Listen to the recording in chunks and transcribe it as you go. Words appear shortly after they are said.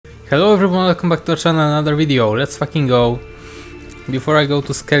Hello everyone, welcome back to our channel, another video. Let's fucking go. Before I go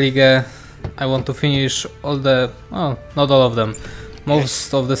to Skellige, I want to finish all the, well, not all of them,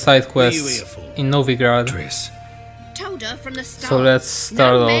 most of the side quests in Novigrad. So let's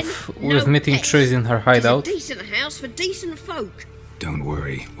start off with meeting Triss in her hideout. Decent house for decent folk. Don't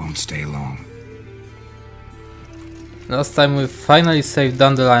worry, won't stay long. Last time we finally saved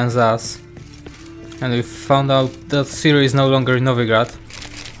Dandelion's ass, and we found out that Ciri is no longer in Novigrad.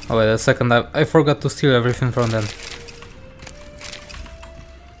 Oh wait a second, I forgot to steal everything from them.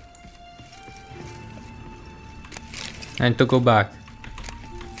 I need to go back.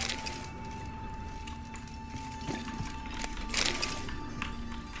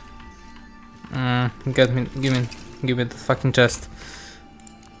 Give me the fucking chest.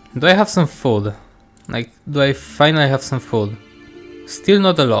 Do I have some food? Like, do I finally have some food? Still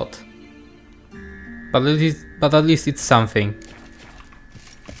not a lot. But at least it's something.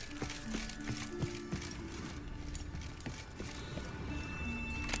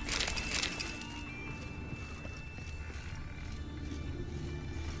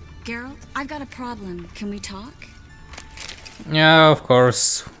 Geralt, I've got a problem. Can we talk? Yeah, of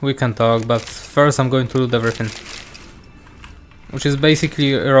course, we can talk, but first I'm going to loot everything. Which is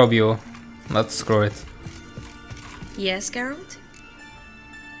basically rob you, but screw it. Yes, Geralt?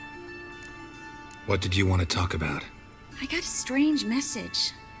 What did you want to talk about? I got a strange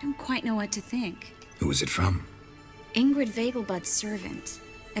message. I don't quite know what to think. Who was it from? Ingrid Vegelbud's servant.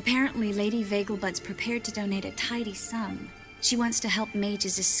 Apparently, Lady Vegelbud's prepared to donate a tidy sum. She wants to help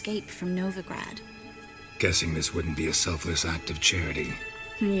mages escape from Novigrad. Guessing this wouldn't be a selfless act of charity.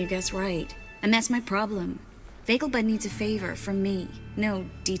 You guess right. And that's my problem. Vegelbud needs a favor from me. No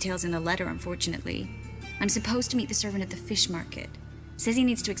details in the letter, unfortunately. I'm supposed to meet the servant at the fish market. Says he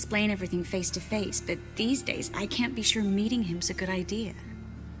needs to explain everything face to face, but these days I can't be sure meeting him's a good idea.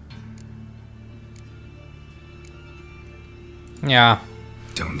 Yeah.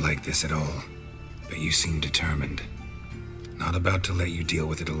 Don't like this at all, but you seem determined. Not about to let you deal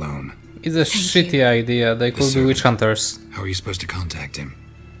with it alone. It's a shitty idea, they could be witch hunters. How are you supposed to contact him?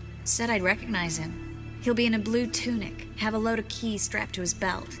 Said I'd recognize him. He'll be in a blue tunic, have a load of keys strapped to his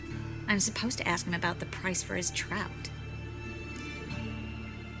belt. I'm supposed to ask him about the price for his trout.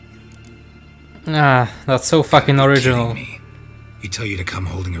 Ah, that's so fucking original. Me. He tell you to come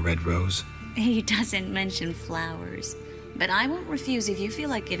holding a red rose? He doesn't mention flowers, but I won't refuse if you feel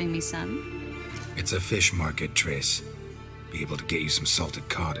like giving me some. It's a fish market, Triss. Be able to get you some salted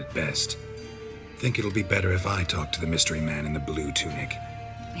cod at best. Think it'll be better if I talk to the mystery man in the blue tunic.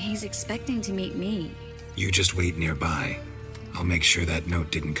 He's expecting to meet me. You just wait nearby. I'll make sure that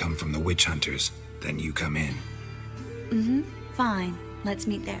note didn't come from the witch hunters. Then you come in. Fine. Let's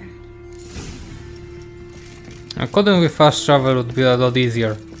meet there. Couldn't we fast travel would be a lot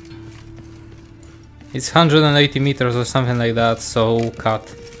easier. It's 180 meters or something like that, so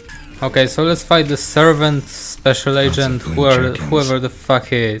cut. Okay, so let's fight the servant, special agent, whoever the fuck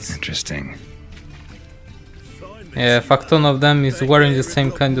he is. Interesting. Yeah, a fuck ton of them is wearing the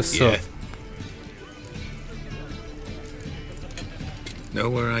same kind of suit. Know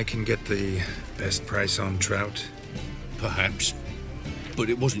where I can get the best price on trout? Perhaps. But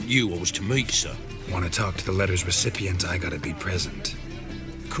it wasn't you I was to meet, sir. Want to talk to the letter's recipient, I gotta be present.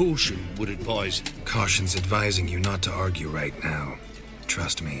 Caution would advise. Caution's advising you not to argue right now.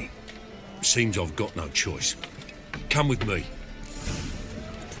 Trust me. Seems I've got no choice. Come with me.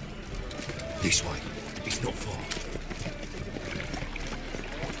 This way. It's not far.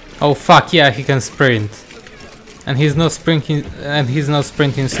 Oh fuck yeah, he can sprint. And he's not sprinting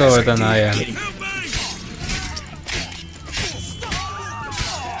slower than I am.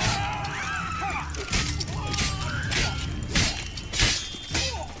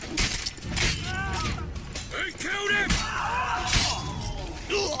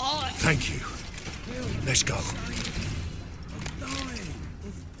 Thank you. Let's go.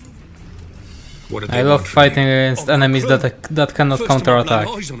 I love fighting against enemies that cannot counterattack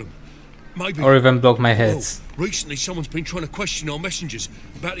or even block my hits. Oh, recently someone's been trying to question our messengers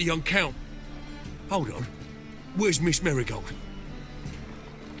about the young count. Hold on. Where's Miss Marigold?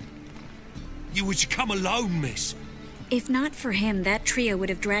 You were to come alone, miss. If not for him, that trio would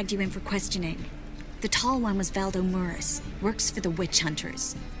have dragged you in for questioning. The tall one was Valdo Muris, works for the witch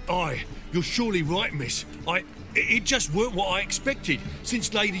hunters. Aye, you're surely right, miss. It just weren't what I expected,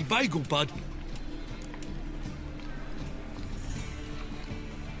 since Lady Vegelbud...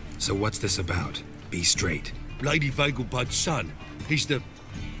 So what's this about? Be straight. Lady Vegelbud's son. He's the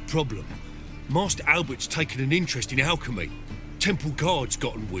problem. Master Albert's taken an interest in alchemy. Temple Guard's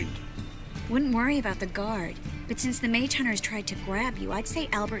gotten wind. Wouldn't worry about the guard. But since the mage hunters tried to grab you, I'd say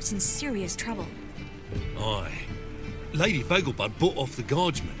Albert's in serious trouble. Aye. Lady Vegelbud bought off the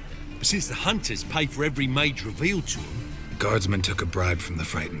guardsmen, but since the hunters pay for every mage revealed to them... Guardsmen took a bribe from the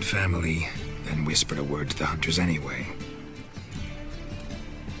frightened family, then whispered a word to the hunters anyway.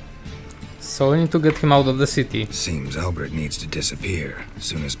 So we need to get him out of the city. Seems Albert needs to disappear as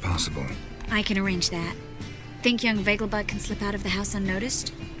soon as possible. I can arrange that. Think young Vegelbud can slip out of the house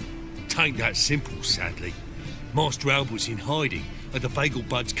unnoticed? Tain't that simple, sadly. Master Albert's in hiding at the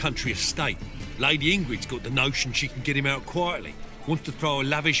Vegelbud's country estate. Lady Ingrid's got the notion she can get him out quietly. Wants to throw a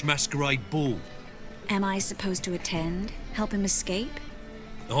lavish masquerade ball. Am I supposed to attend? Help him escape?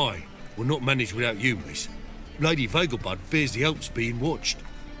 Aye, we'll not manage without you, miss. Lady Vegelbud fears the Alps being watched.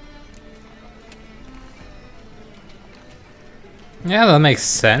 Yeah, that makes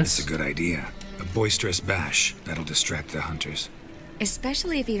sense. It's a good idea. A boisterous bash that'll distract the hunters.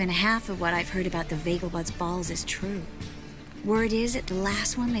 Especially if even half of what I've heard about the Vegelbud's balls is true. Word is, at the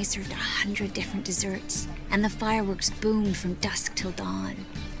last one they served 100 different desserts, and the fireworks boomed from dusk till dawn.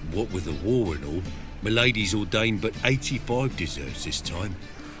 What with the war and all, Milady's ordained but 85 desserts this time.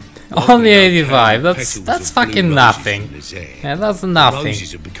 Only 85, that's fucking nothing. Yeah, that's nothing.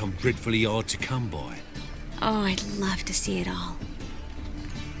 Roses have become dreadfully hard to come by. Oh, I'd love to see it all.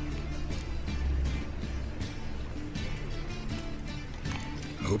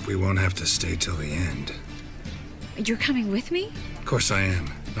 Hope we won't have to stay till the end. You're coming with me? Of course I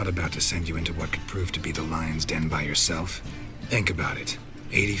am. Not about to send you into what could prove to be the lion's den by yourself. Think about it.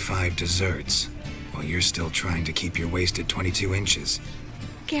 85 desserts, while you're still trying to keep your waist at 22 inches.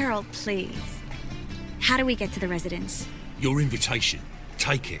 Geralt, please. How do we get to the residence? Your invitation.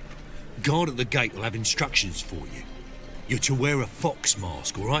 Take it. Guard at the gate will have instructions for you. You're to wear a fox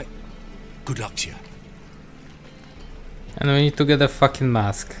mask, alright? Good luck to you. And we need to get a fucking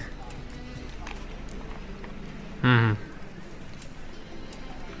mask.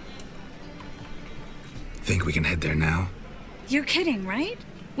 Think we can head there now? You're kidding, right?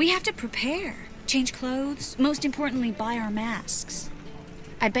 We have to prepare. Change clothes, most importantly, buy our masks.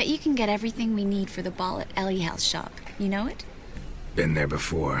 I bet you can get everything we need for the ball at Eliel's shop. You know it? Been there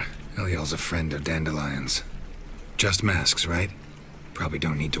before. Eliel's a friend of Dandelion's. Just masks, right? Probably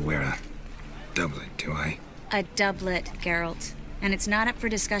don't need to wear a doublet, do I? A doublet, Geralt. And it's not up for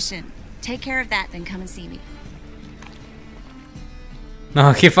discussion. Take care of that, then come and see me.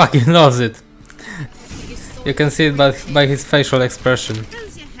 No, he fucking loves it. You can see it by his facial expression.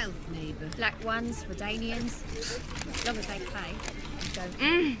 How's your health, neighbour? Black ones, Redanians. As long as they pay.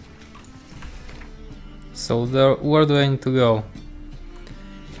 Don't. So where do I need to go?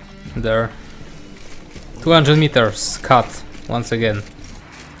 There. 200 meters. Cut. Once again.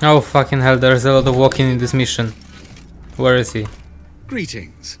 Oh fucking hell, there's a lot of walking in this mission. Where is he?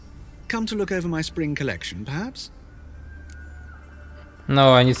 Greetings. Come to look over my spring collection, perhaps?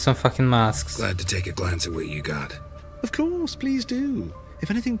 No, I need some fucking masks. Glad to take a glance at what you got. Of course, please do.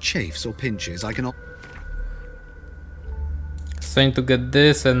 If anything chafes or pinches, I cannot... So I need to get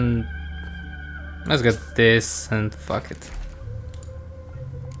this and... Let's get this and fuck it.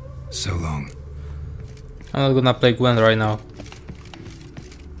 So long. I'm not gonna play Gwent right now.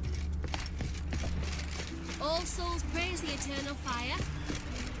 All souls praise the eternal fire.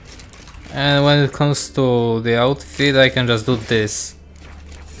 And when it comes to the outfit, I can just do this.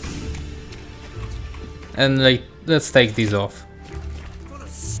 And like, let's take these off.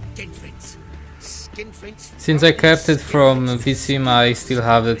 Since I kept it from VCM, I still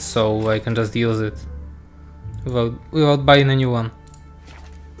have it, so I can just use it without buying a new one.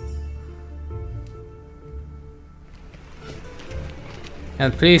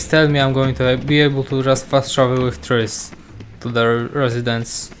 And please tell me I'm going to be able to just fast travel with Triss to their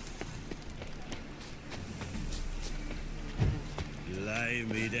residence. Lay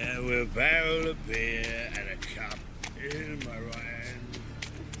me down with a barrel of beer and a cup in my right hand.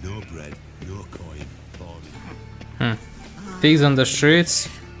 No bread, no coin, Pigs on the streets?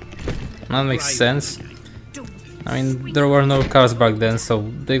 That makes sense. I mean, there were no cars back then, so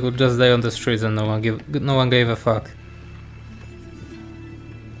they could just die on the streets and no one gave a fuck.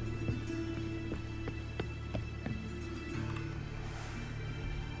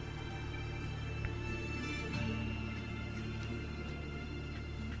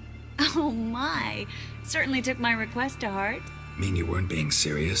 Oh my! Certainly took my request to heart. Mean you weren't being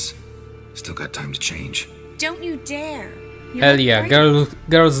serious? Still got time to change. Don't you dare! You're Hell not yeah, frightened?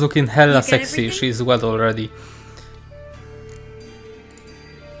 girl's looking hella You get sexy, everything? she's wet already.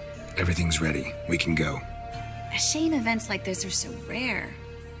 Everything's ready. We can go. A shame events like this are so rare.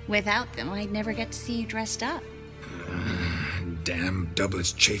 Without them, I'd never get to see you dressed up. damn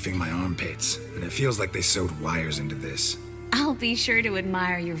doublet's chafing my armpits, and it feels like they sewed wires into this. I'll be sure to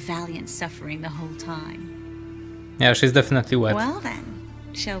admire your valiant suffering the whole time. Yeah, she's definitely wet. Well then,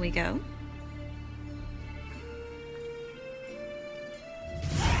 shall we go?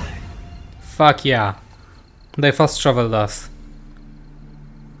 Fuck yeah. They fast traveled us.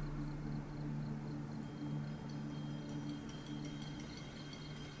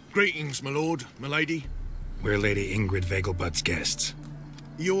 Greetings, my lord, my lady. We're Lady Ingrid Vegelbud's guests.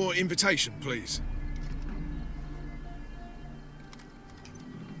 Your invitation, please.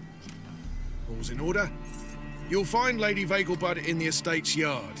 All's in order. You'll find Lady Vegelbud in the estate's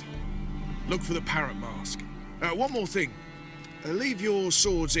yard. Look for the parrot mask. One more thing. Leave your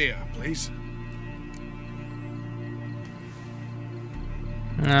swords here, please.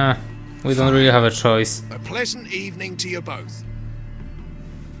 Nah, we don't really have a choice. A pleasant evening to you both.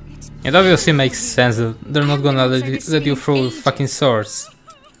 It obviously makes sense that they're not gonna let you through with fucking swords.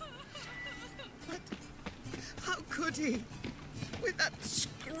 How could he? With that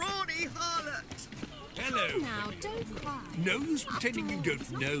scrawny harlot! Hello. Now, don't cry. No use pretending you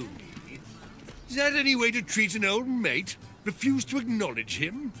don't know me. Is that any way to treat an old mate? Refuse to acknowledge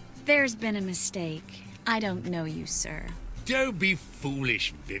him? There's been a mistake. I don't know you, sir. Don't be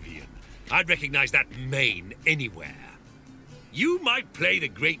foolish, Vivian. I'd recognize that mane anywhere. You might play the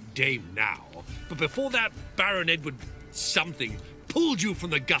Great Dame now, but before that Baron Edward something pulled you from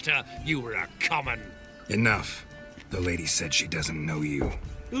the gutter, you were a common. Enough. The lady said she doesn't know you.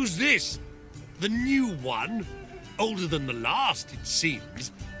 Who's this? The new one? Older than the last, it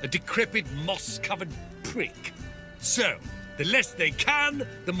seems. A decrepit, moss-covered prick. So, the less they can,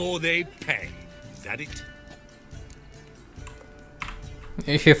 the more they pay. Is that it?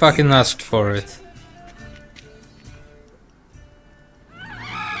 If you fucking asked for it.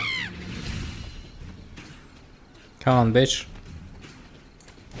 Come on, bitch.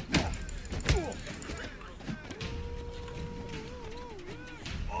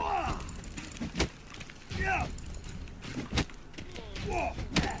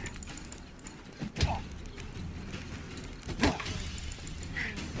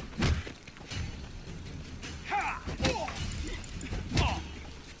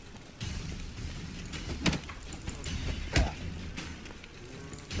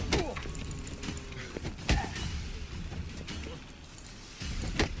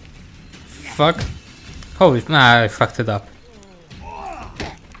 Fuck. Holy, nah, I fucked it up.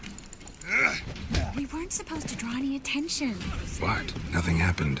 We weren't supposed to draw any attention. What? Nothing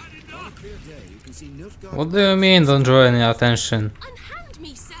happened. What do you mean, don't draw any attention? Unhand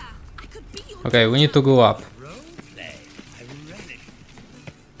me, sir. I could be your Okay, we need to go up.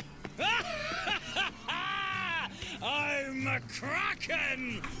 I'm a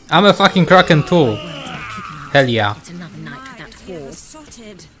Kraken! I'm a fucking Kraken too. Hell yeah. It's another night for that whore.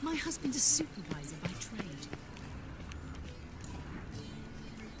 Sorted. My husband's a supervisor by trade.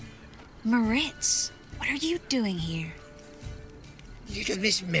 Moritz, what are you doing here? Little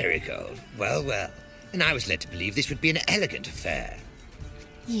Miss Marigold. Well, well. And I was led to believe this would be an elegant affair.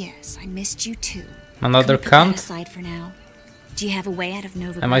 Yes, I missed you too. Another Can we put that cunt? aside for now? Do you have a way out of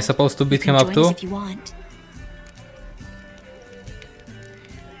Nova? Am I supposed to beat him up too? If you want.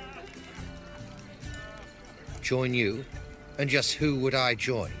 Join you? And just who would I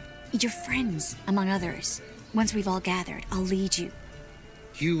join? Your friends, among others. Once we've all gathered, I'll lead you.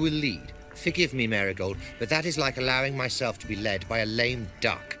 You will lead. Forgive me, Marigold, but that is like allowing myself to be led by a lame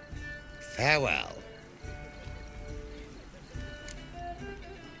duck. Farewell.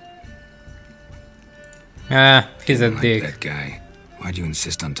 Ah, he's a Didn't like dick. that guy. Why'd you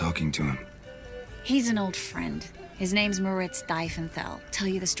insist on talking to him? He's an old friend. His name's Moritz Diefenthal. Tell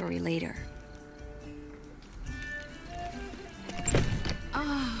you the story later.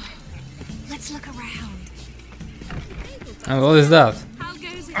 Oh, let's look around. And what is that? How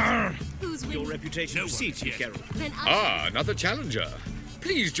goes it? Who's Your winning? reputation precedes you, Geralt. Then I Another challenger.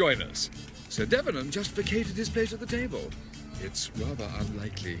 Please join us. Sir Devenant just vacated his place at the table. It's rather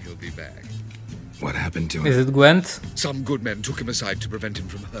unlikely he'll be back. What happened to him? Is it Gwent? Some good men took him aside to prevent him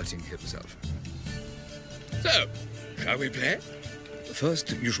from hurting himself. So, shall we play?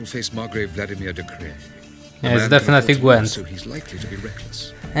 First, you shall face Margrave Vladimir de Cray. Yeah, it's definitely Gwent. So he's likely to be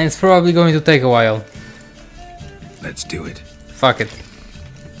reckless. And it's probably going to take a while. Let's do it. Fuck it.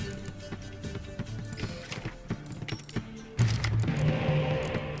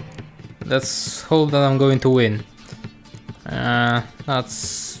 Let's hope that I'm going to win.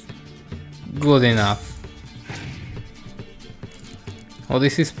 That's good enough. Oh,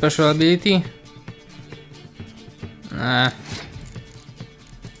 this is special ability? Not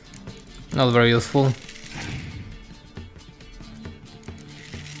very useful.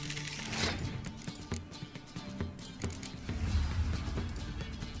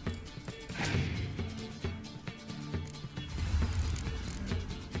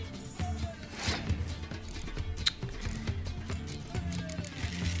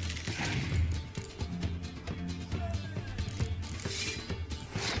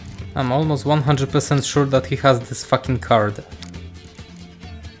 I'm almost 100% sure that he has this fucking card.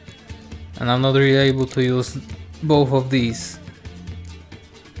 And I'm not really able to use both of these.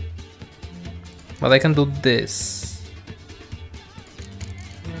 But I can do this.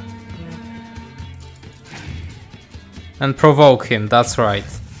 And provoke him, that's right.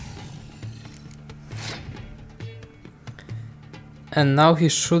 And now he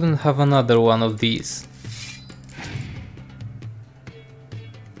shouldn't have another one of these.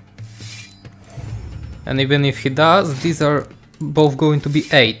 And even if he does, these are both going to be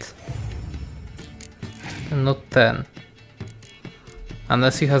 8. And not 10.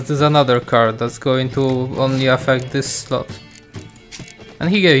 Unless he has this another card that's going to only affect this slot. And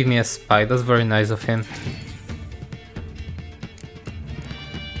he gave me a spy, that's very nice of him.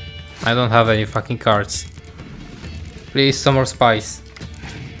 I don't have any fucking cards. Please, some more spies.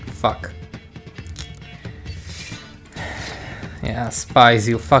 Fuck. Yeah, spies,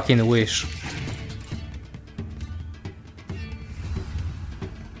 you fucking wish.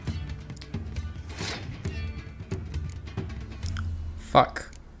 Fuck.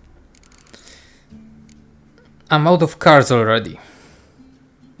 I'm out of cards already.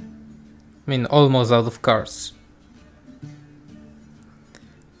 I mean, almost out of cards.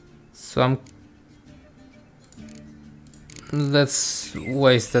 So let's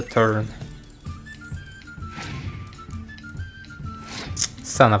waste the turn.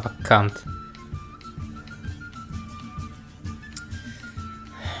 Son of a cunt.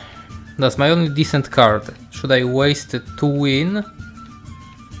 That's my only decent card. Should I waste it to win?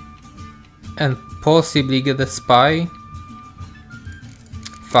 And possibly get a spy?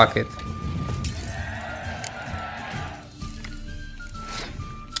 Fuck it.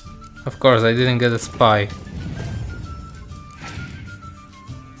 Of course, I didn't get a spy.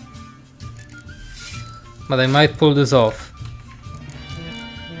 But I might pull this off.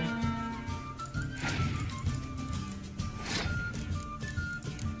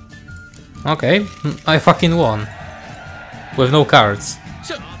 Okay, I fucking won. With no cards.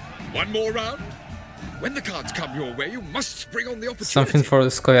 So, one more round. When the cards come your way, you must bring on the opportunity. Something for the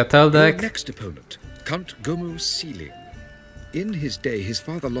Scoia'tael deck. Your next opponent, Count Gomu Sealing. In his day, his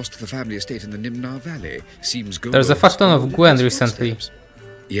father lost the family estate in the Nimnar Valley. Seems there's a fuck ton of Gwent recently.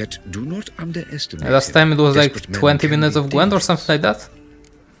 Yet do not underestimate. Last time it was like 20 minutes of Gwent or something like that.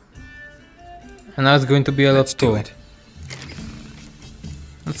 And now it's going to be a lot too.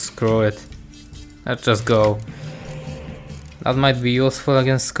 Let's screw it. Let's just go. That might be useful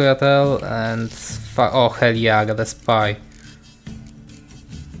against Scoia'tael and oh hell yeah, I got a spy.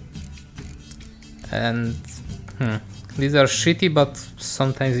 And these are shitty but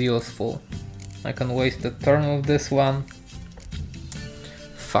sometimes useful. I can waste the turn with this one.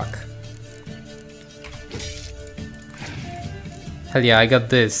 Fuck. Hell yeah, I got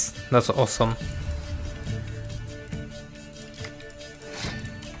this. That's awesome.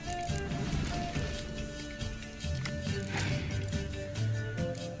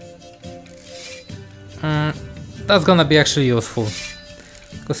 That's gonna be actually useful.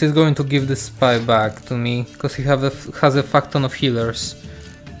 Because he's going to give the spy back to me. Because he has a fuck ton of healers.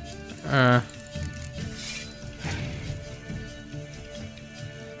 That's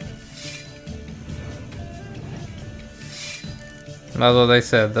what I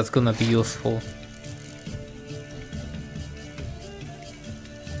said, that's gonna be useful.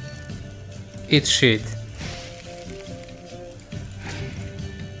 Eat shit.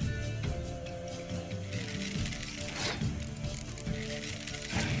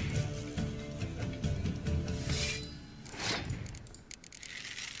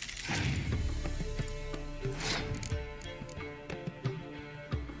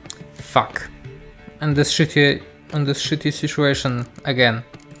 Fuck. And this shitty situation again.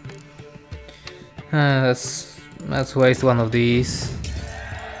 Let's waste one of these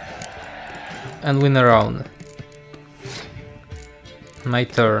and win a round. My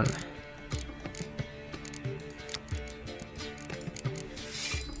turn.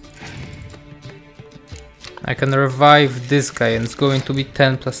 I can revive this guy and it's going to be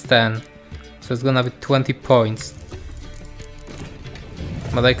 10 plus 10. So it's gonna be 20 points.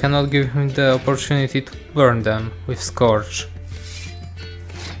 But I cannot give him the opportunity to burn them with Scorch.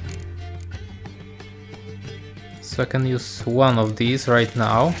 So I can use one of these right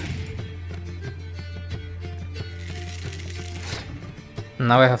now.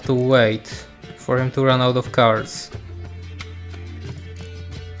 Now I have to wait for him to run out of cards.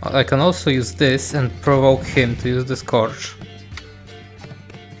 I can also use this and provoke him to use the Scorch.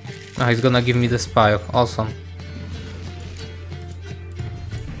 Oh, he's gonna give me the spy, awesome.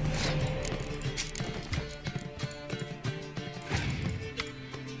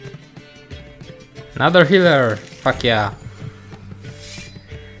 Another healer! Fuck yeah!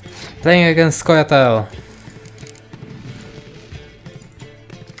 Playing against Scoia'tael.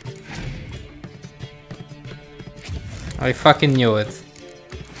 I fucking knew it.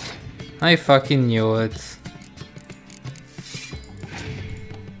 I fucking knew it.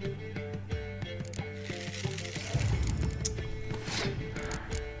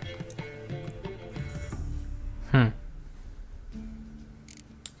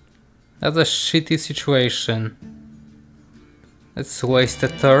 That's a shitty situation. Let's waste a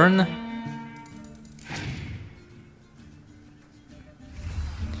turn.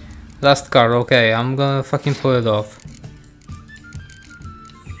 Last card, okay, I'm gonna fucking pull it off.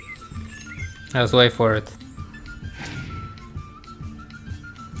 Let's wait for it.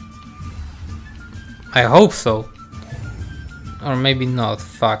 I hope so. Or maybe not,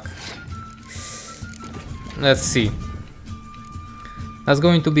 fuck. Let's see. That's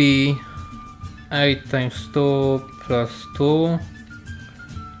going to be 8 times 2 plus 2.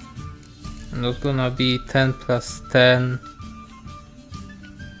 And that's gonna be 10 plus 10.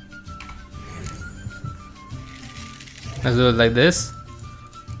 Let's do it like this.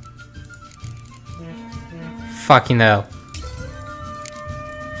 Fucking hell.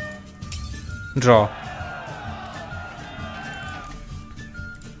 Draw.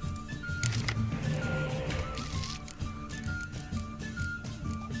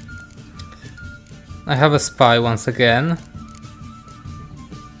 I have a spy once again.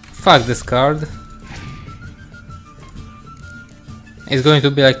 Fuck this card. It's going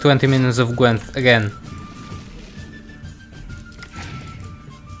to be like 20 minutes of Gwent again.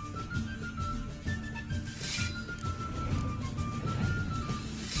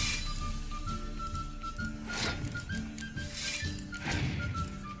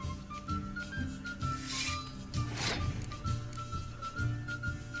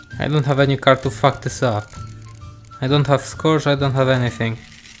 I don't have any card to fuck this up. I don't have Scourge, I don't have anything.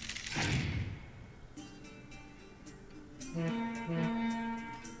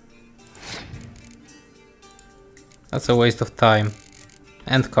 That's a waste of time.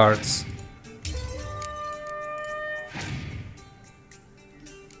 And cards.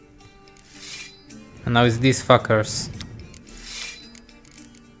 And now it's these fuckers.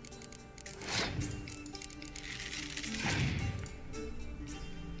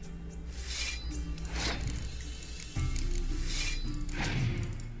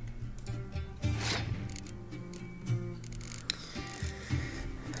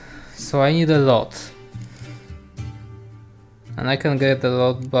 So I need a lot. And I can get a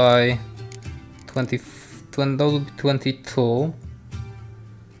lot by 22.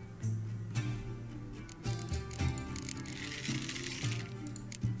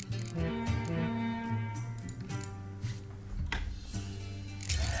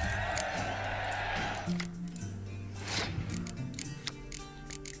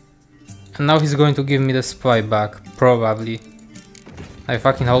 And now he's going to give me the spy back, probably. I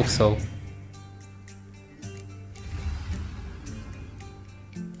fucking hope so.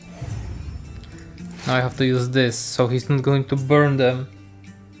 Now I have to use this, so he's not going to burn them.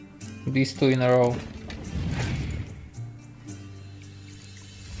 These two in a row.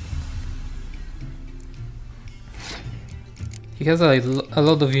 He has a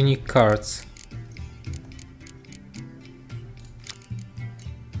lot of unique cards.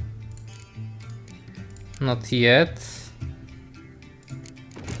 Not yet.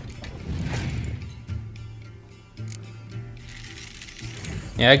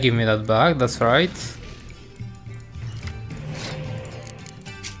 Yeah, give me that back, that's right.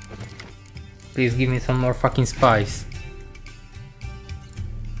 Please give me some more fucking spice.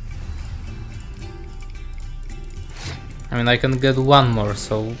 I mean, I can get one more,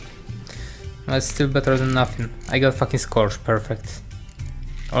 so that's still better than nothing. I got fucking Scorch, perfect.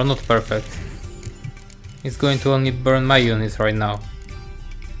 Or not perfect. It's going to only burn my units right now.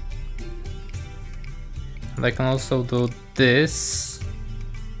 And I can also do this.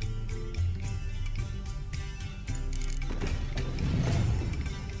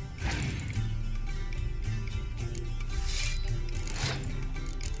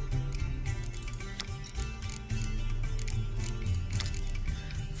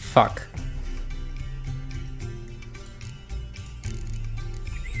 Fuck.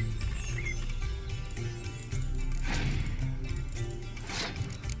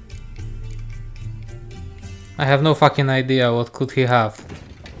 I have no fucking idea what could he have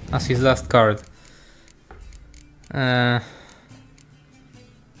as his last card.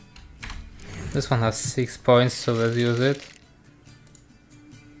 This one has 6 points, so let's use it.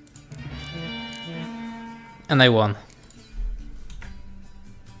 And I won.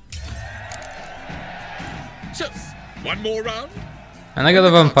 So, one more round? And I got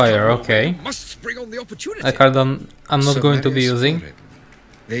a vampire, okay. Must spring on the opportunity. A card I'm not going to be using.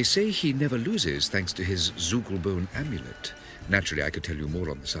 They say he never loses thanks to his Zugelbone amulet. Naturally, I could tell you more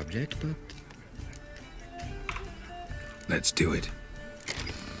on the subject, but... Let's do it.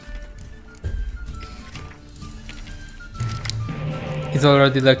 It's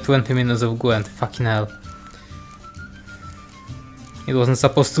already like 20 minutes of Gwent, fucking hell. It wasn't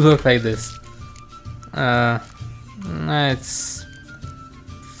supposed to look like this. It's...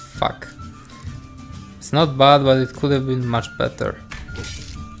 fuck. It's not bad, but it could have been much better.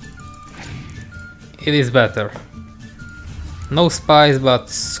 It is better. No spice, but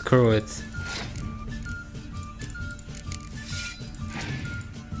screw it.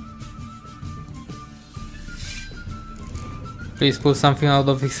 Please pull something out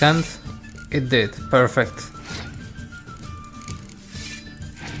of his hand. It did. Perfect.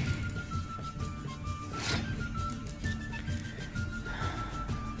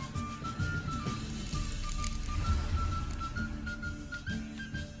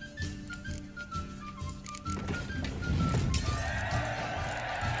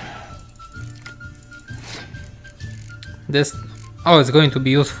 This... oh, it's going to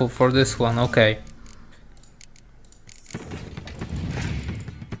be useful for this one, okay.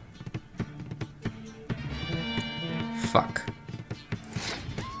 Fuck.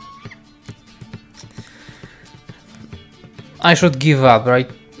 I should give up,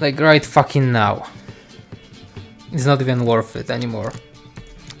 right? Like, right fucking now. It's not even worth it anymore.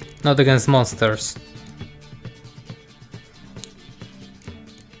 Not against monsters.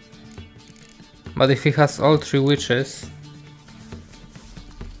 But if he has all 3 witches...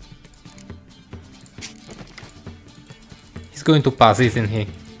 he's going to pass, isn't he?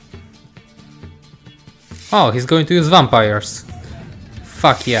 Oh, he's going to use vampires.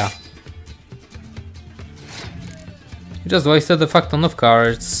 Fuck yeah. He just wasted a fuck ton of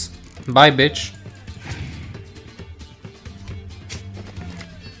cards. Bye, bitch.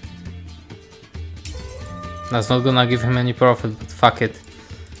 That's not gonna give him any profit, but fuck it.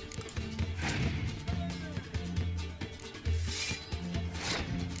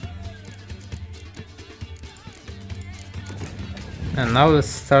 And now let's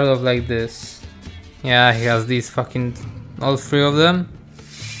start off like this. Yeah, he has these fucking... all 3 of them?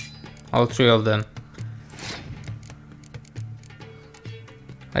 All 3 of them.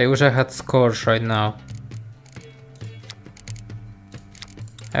 I wish I had Scorch right now.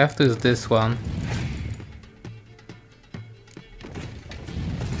 I have to use this one.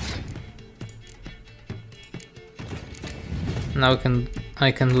 Now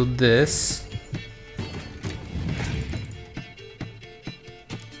I can do this.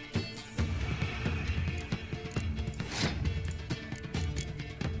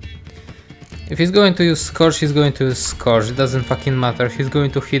 If he's going to use Scorch, he's going to use Scorch. It doesn't fucking matter. He's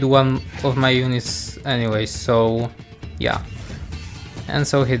going to hit one of my units anyway, so yeah. And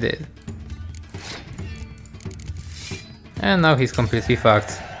so he did. And now he's completely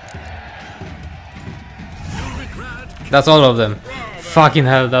fucked. That's all of them. Fucking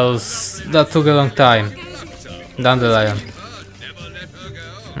hell, that took a long time. Dandelion.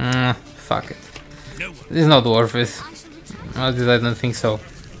 Fuck it. It's not worth it. At least I don't think so.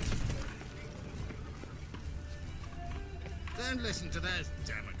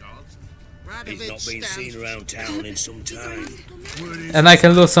 He's not been seen around town in some time. And I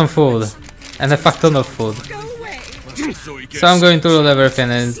can lose some food. And a fuck ton of food. So I'm going to loot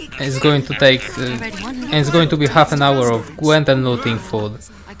everything, and it's going to take... and it's going to be half an hour of Gwent and looting food.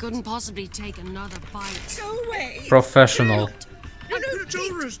 I couldn't possibly take another bite. Go away. Professional.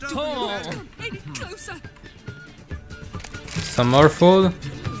 Some more food.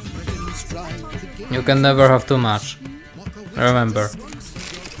 You can never have too much. Remember.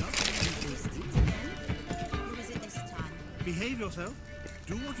 Behave yourself.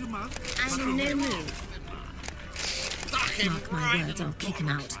 Do what you must. I'm in no mood. Mark my words, I'll kick him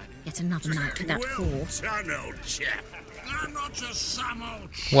out. Yet another night with that whore.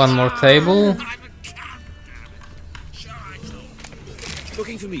 One more table.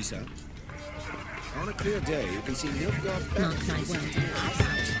 Looking for me, sir? On a clear day, you can see Nilfgaard. Mark my words, I'll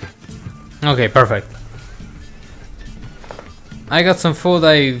kick out. Okay, perfect. I got some food,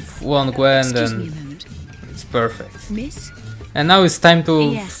 I've won Gwent, and it's perfect. Miss? And now it's time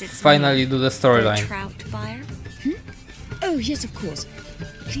to Yes, it's finally me. do the storyline. Trout buyer? Oh, yes, of course.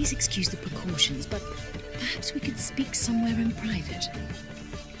 Please excuse the precautions, but perhaps we could speak somewhere in private.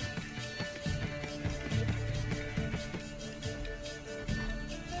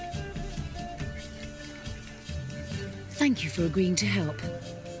 Thank you for agreeing to help.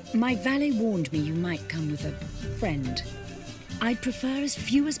 My valet warned me you might come with a friend. I'd prefer as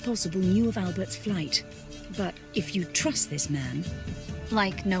few as possible knew of Albert's flight. But if you trust this man...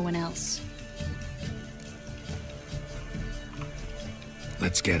 Like no one else.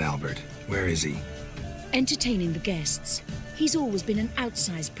 Let's get Albert. Where is he? Entertaining the guests. He's always been an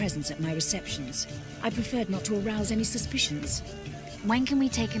outsized presence at my receptions. I preferred not to arouse any suspicions. When can we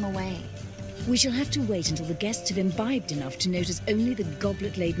take him away? We shall have to wait until the guests have imbibed enough to notice only the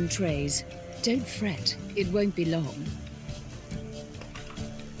goblet-laden trays. Don't fret, it won't be long.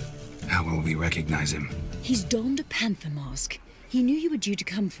 How will we recognize him? He's donned a panther mask. He knew you were due to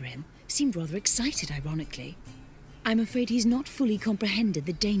come for him. Seemed rather excited, ironically. I'm afraid he's not fully comprehended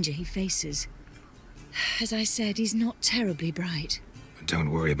the danger he faces. As I said, he's not terribly bright.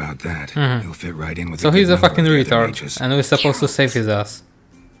 Don't worry about that. He'll fit right in with So a he's good a number fucking of the other retard, mages. and we're supposed to save his ass.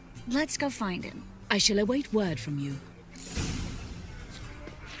 Let's go find him. I shall await word from you.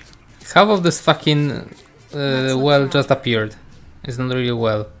 Half of this fucking well just appeared. It's not really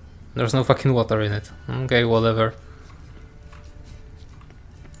well. There's no fucking water in it. Okay, whatever.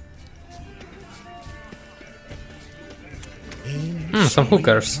 Some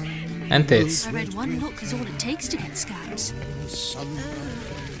hookers. And tits. I read one look is all it takes to get scabs.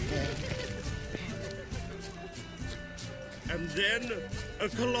 And then a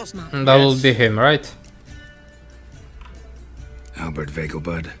colossal... That will be him, right? Albert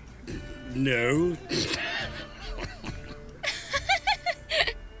Vegelbud. No.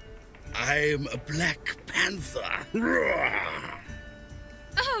 I'm a Black Panther.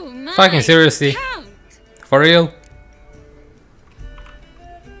 Oh my! Fucking seriously? Count. For real?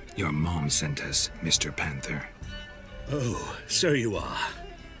 Your mom sent us, Mr. Panther. Oh, so you are.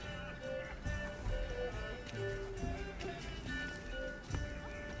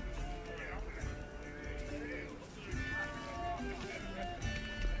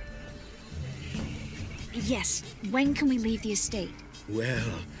 Yes, when can we leave the estate?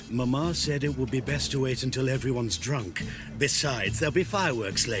 Well, Mama said it would be best to wait until everyone's drunk. Besides, there'll be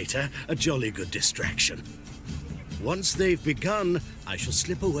fireworks later, a jolly good distraction. Once they've begun, I shall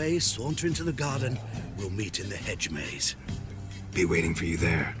slip away, saunter into the garden. We'll meet in the hedge maze. Be waiting for you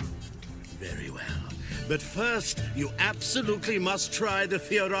there. Very well. But first, you absolutely must try the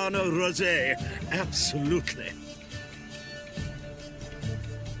Fiorano Rosé. Absolutely.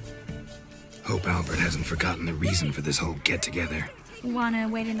 Hope Albert hasn't forgotten the reason for this whole get-together. Wanna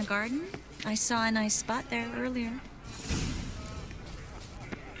wait in the garden? I saw a nice spot there earlier.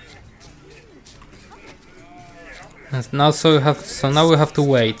 And now now we have to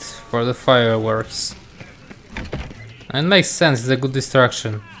wait for the fireworks. And it makes sense, it's a good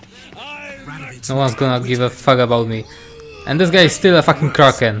distraction. No one's gonna give a fuck about me. And this guy is still a fucking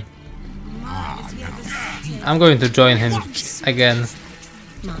Kraken. I'm going to join him again.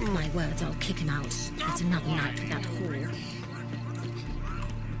 Mark my words, I'll kick him out. It's another night with that whore.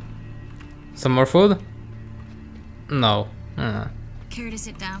 Some more food? No. Care to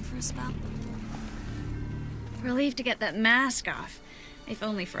sit down for a spell? Relieved to get that mask off, if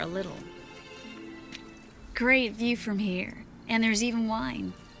only for a little. Great view from here, and there's even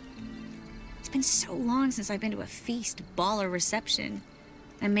wine. It's been so long since I've been to a feast, ball, or reception.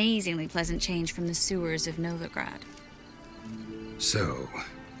 Amazingly pleasant change from the sewers of Novigrad. So,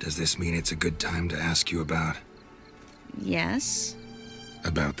 does this mean it's a good time to ask you about... Yes?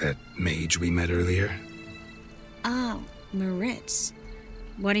 About that mage we met earlier? Oh, Moritz.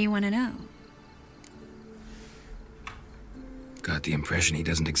 What do you want to know? Got the impression he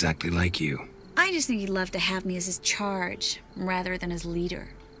doesn't exactly like you. I just think he'd love to have me as his charge, rather than as leader.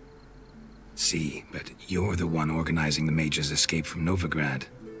 See, but you're the one organizing the mage's escape from Novigrad.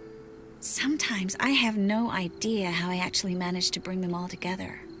 Sometimes I have no idea how I actually managed to bring them all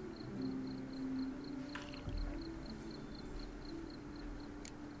together.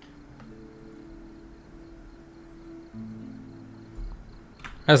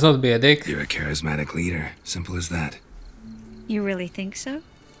 Let's not be a dick. You're a charismatic leader. Simple as that. You really think so?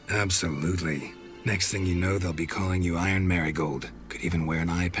 Absolutely. Next thing you know, they'll be calling you Iron Marigold. Could even wear an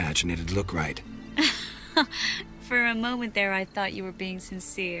eye patch and it'd look right. For a moment there, I thought you were being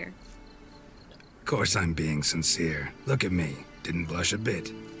sincere. Of course I'm being sincere. Look at me. Didn't blush a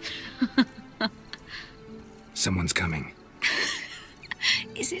bit. Someone's coming.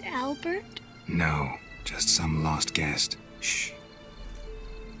 Is it Albert? No, just some lost guest. Shh.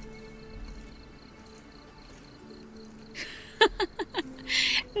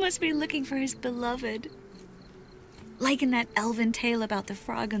 Must be looking for his beloved. Like in that elven tale about the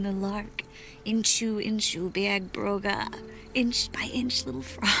frog and the lark. Inchu, inchu, beag broga. Inch by inch, little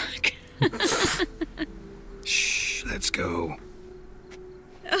frog. Shh, let's go.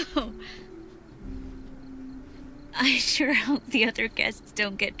 Oh, I sure hope the other guests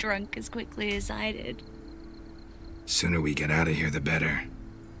don't get drunk as quickly as I did. Sooner we get out of here, the better.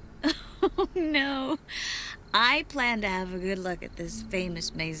 Oh no. I plan to have a good look at this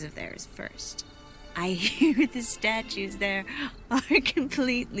famous maze of theirs first. I hear the statues there are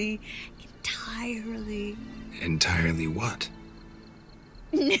entirely... Entirely what?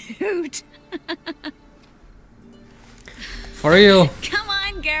 Nude. For real? Come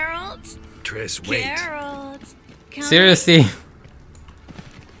on, Geralt. Triss, wait. Geralt. Seriously?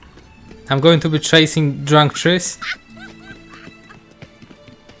 I'm going to be chasing drunk Triss?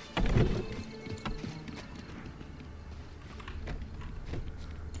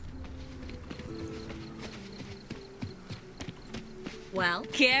 Well,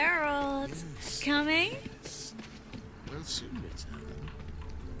 Geralt, coming? We'll soon return.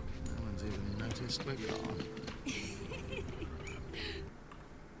 No one's even noticed we're gone.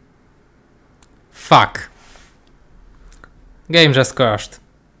 Fuck. Game just crashed.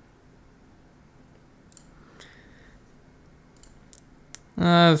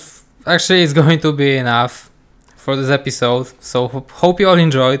 Actually, it's going to be enough for this episode, so hope you all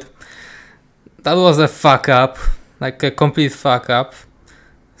enjoyed. That was a fuck up, like a complete fuck up.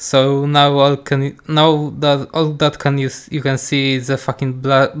 So now all that you can see is a fucking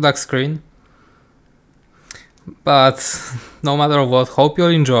black screen. But no matter what, hope you all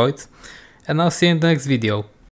enjoyed, and I'll see you in the next video.